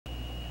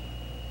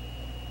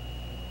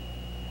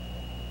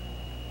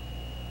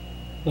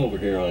Over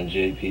here on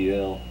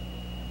JPL,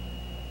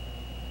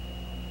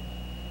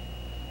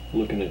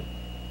 looking at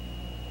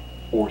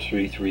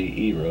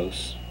 433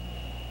 Eros.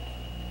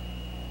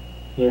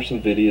 There's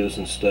some videos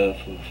and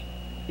stuff of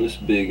this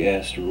big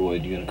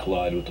asteroid going to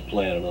collide with the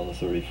planet on the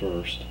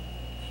 31st.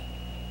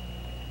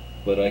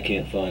 But I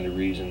can't find a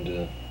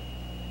reason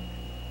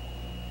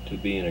to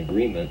be in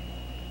agreement.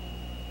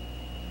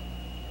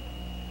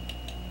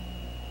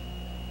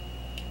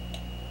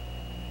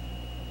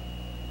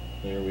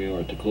 There we are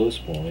at the close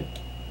point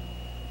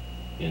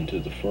into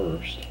the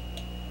first,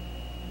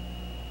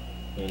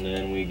 and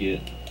then we get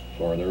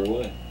farther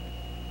away.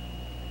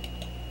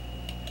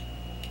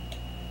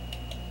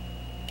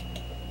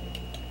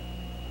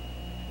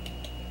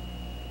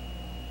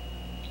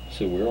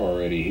 So we're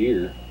already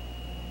here.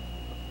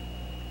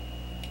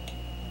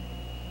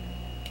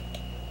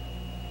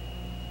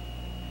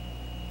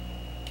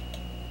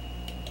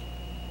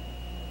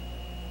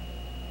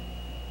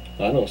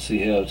 I don't see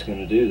how it's going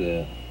to do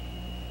that.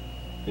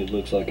 It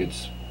looks like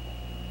it's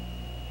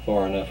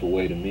far enough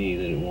away to me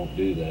that it won't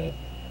do that.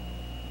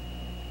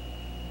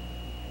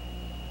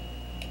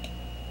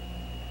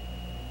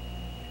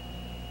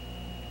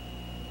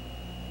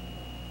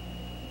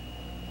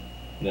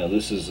 Now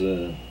this is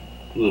a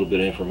little bit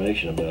of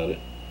information about it.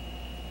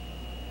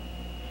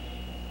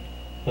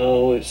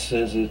 Oh, it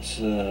says it's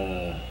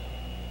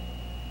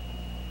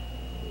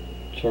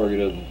target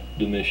of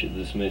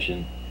this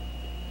mission,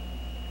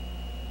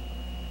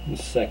 the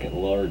second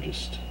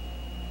largest,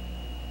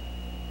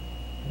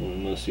 one of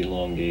the most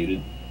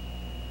elongated,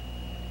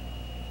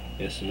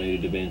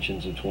 estimated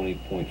dimensions of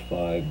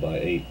 20.5 by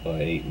 8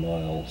 by 8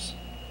 miles.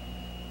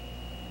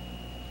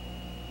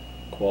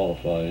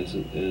 Qualifies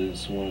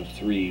as one of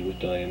 3 with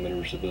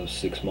diameters above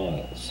 6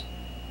 miles.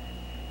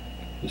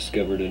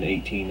 Discovered in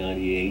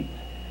 1898.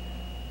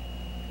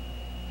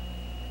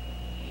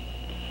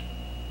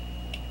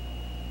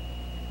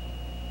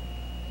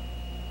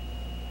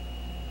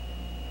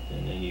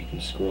 And then you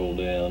can scroll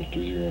down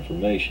through your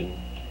information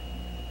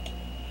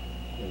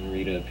and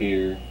read up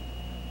here.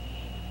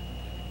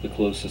 The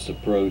closest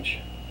approach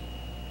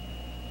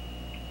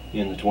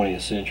in the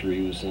 20th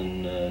century was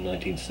in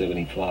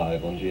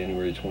 1975 on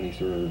January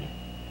 23rd,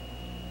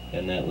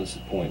 and that was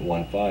at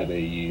 0.15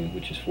 AU,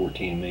 which is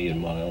 14 million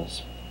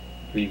miles.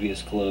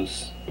 Previous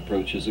close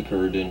approaches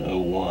occurred in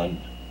 01,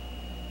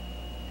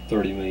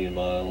 30 million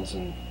miles,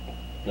 and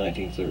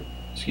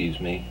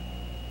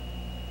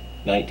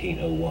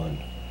 1901,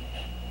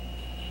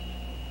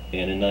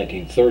 and in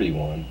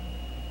 1931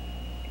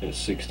 it's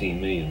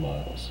 16 million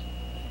miles.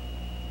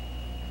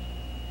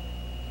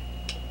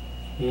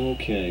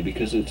 Okay,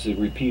 because it's a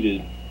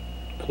repeated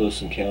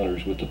close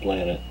encounters with the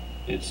planet,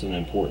 it's an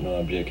important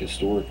object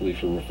historically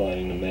for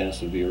refining the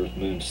mass of the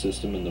Earth-Moon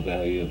system and the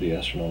value of the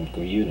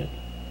astronomical unit.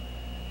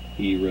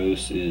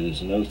 Eros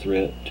is no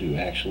threat to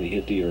actually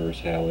hit the Earth,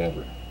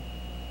 however.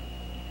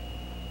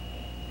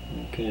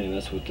 Okay,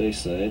 that's what they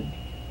said.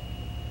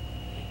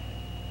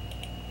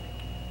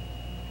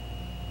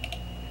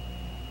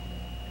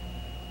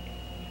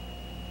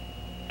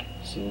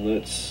 So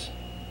let's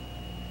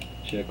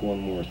check one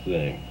more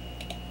thing.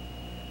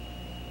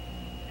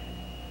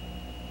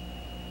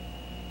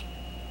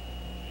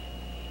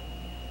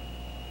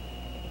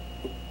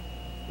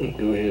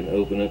 Go ahead and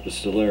open up the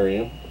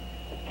Stellarium.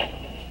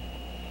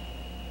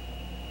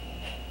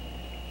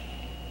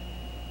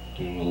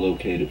 And we'll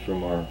locate it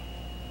from our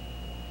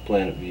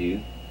planet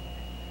view.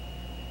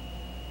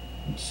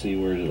 And see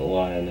where it's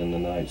lying in the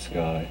night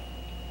sky.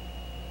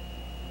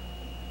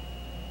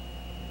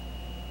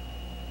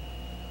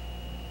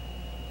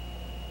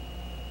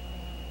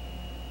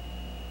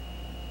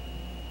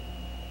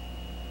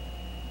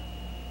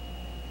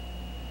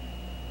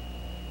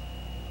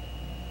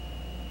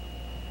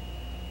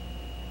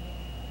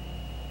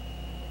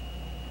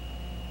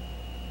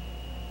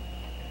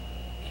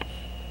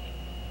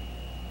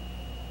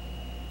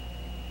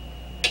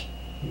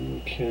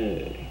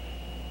 Okay.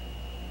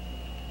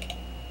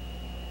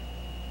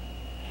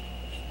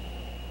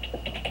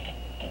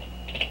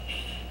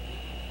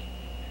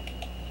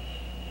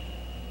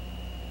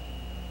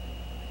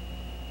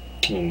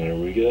 And there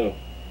we go.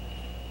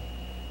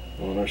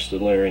 On our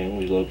Stellarium,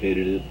 we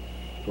located it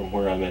from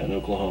where I'm at in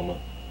Oklahoma.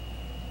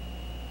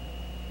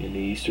 In the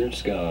eastern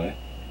sky,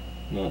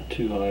 not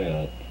too high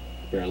up,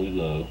 fairly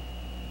low.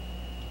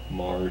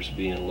 Mars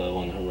being low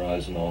on the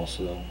horizon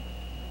also.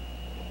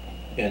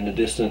 And the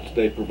distance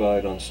they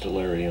provide on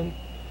Stellarium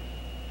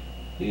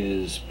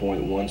is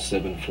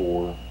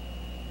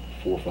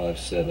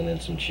 0.174457 and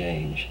some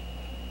change.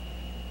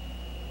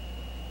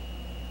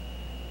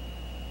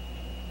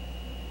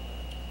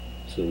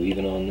 So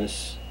even on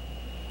this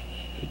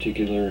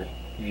particular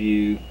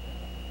view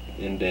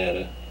and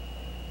data,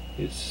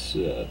 it's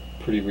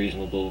pretty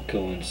reasonable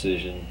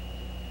coincision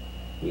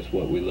with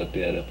what we looked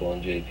at up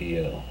on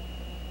JPL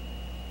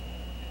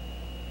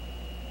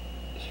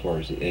as far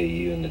as the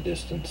AU and the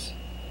distance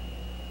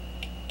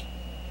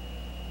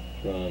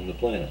from the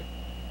planet.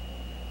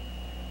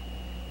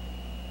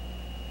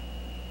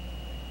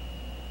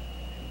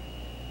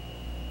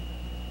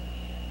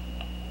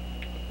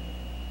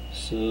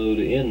 So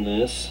to end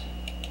this,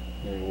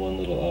 there's one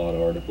little odd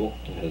article.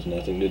 It has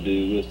nothing to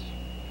do with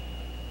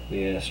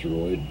the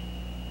asteroid.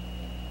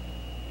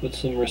 But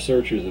some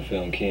researchers have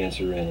found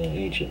cancer in an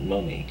ancient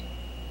mummy.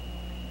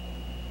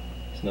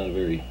 It's not a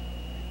very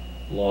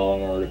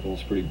long article,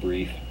 it's pretty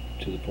brief,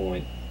 to the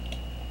point.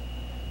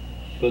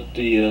 But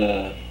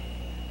the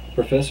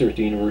professor at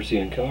the University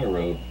in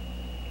Cairo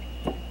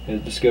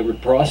has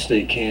discovered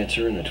prostate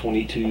cancer in a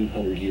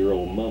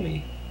 2,200-year-old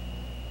mummy.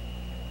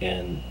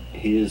 And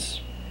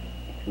his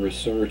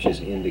research is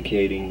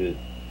indicating that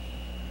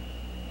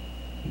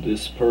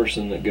this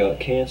person that got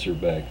cancer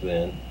back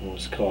then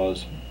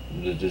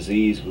the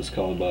disease was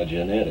caused by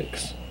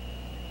genetics,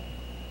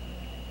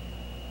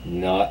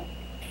 not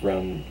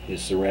from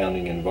his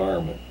surrounding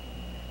environment.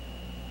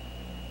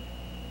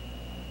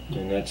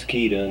 And that's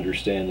key to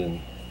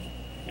understanding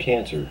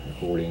cancer,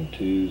 according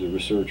to the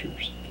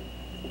researchers.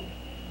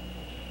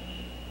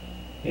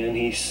 And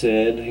he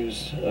said he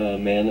was a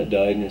man that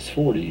died in his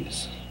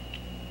 40s.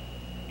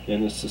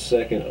 And it's the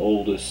second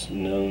oldest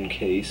known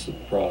case of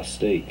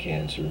prostate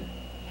cancer.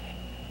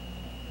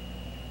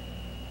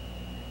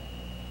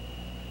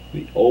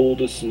 The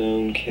oldest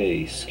known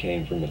case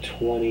came from a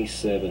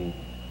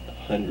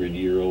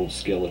 2,700-year-old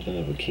skeleton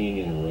of a king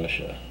in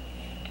Russia.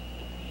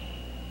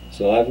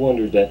 So I've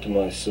wondered that to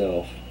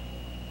myself,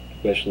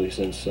 especially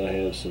since I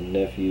have some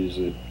nephews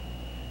and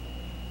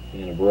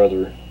a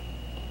brother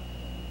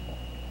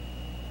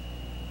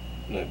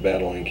that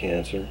battling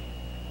cancer.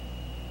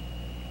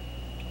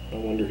 I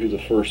wonder who the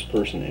first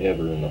person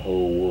ever in the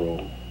whole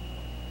world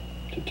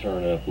to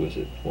turn up with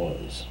it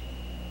was.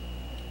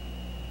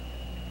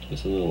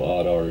 Just a little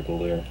odd article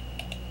there.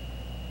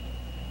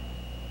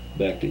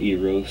 Back to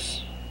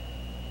Eros.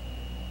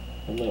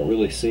 I'm not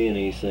really seeing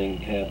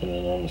anything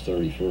happening on the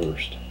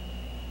 31st.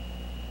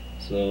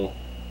 So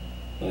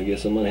I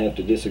guess I'm going to have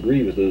to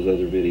disagree with those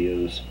other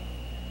videos.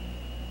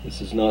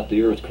 This is not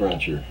the Earth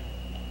Cruncher.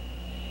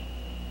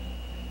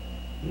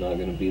 Not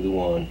going to be the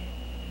one.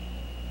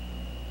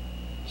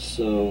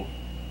 So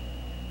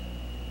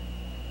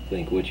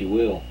think what you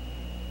will.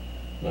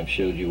 I've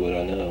showed you what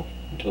I know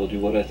and told you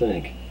what I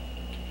think.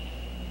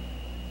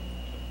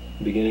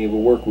 Beginning of a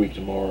work week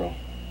tomorrow.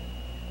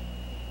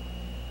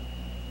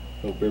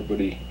 Hope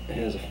everybody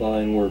has a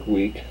fine work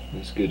week,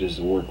 as good as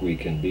the work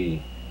week can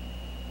be.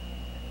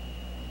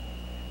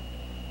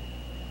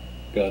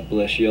 God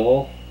bless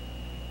y'all.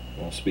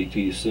 I'll speak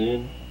to you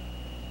soon.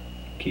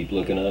 Keep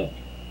looking up.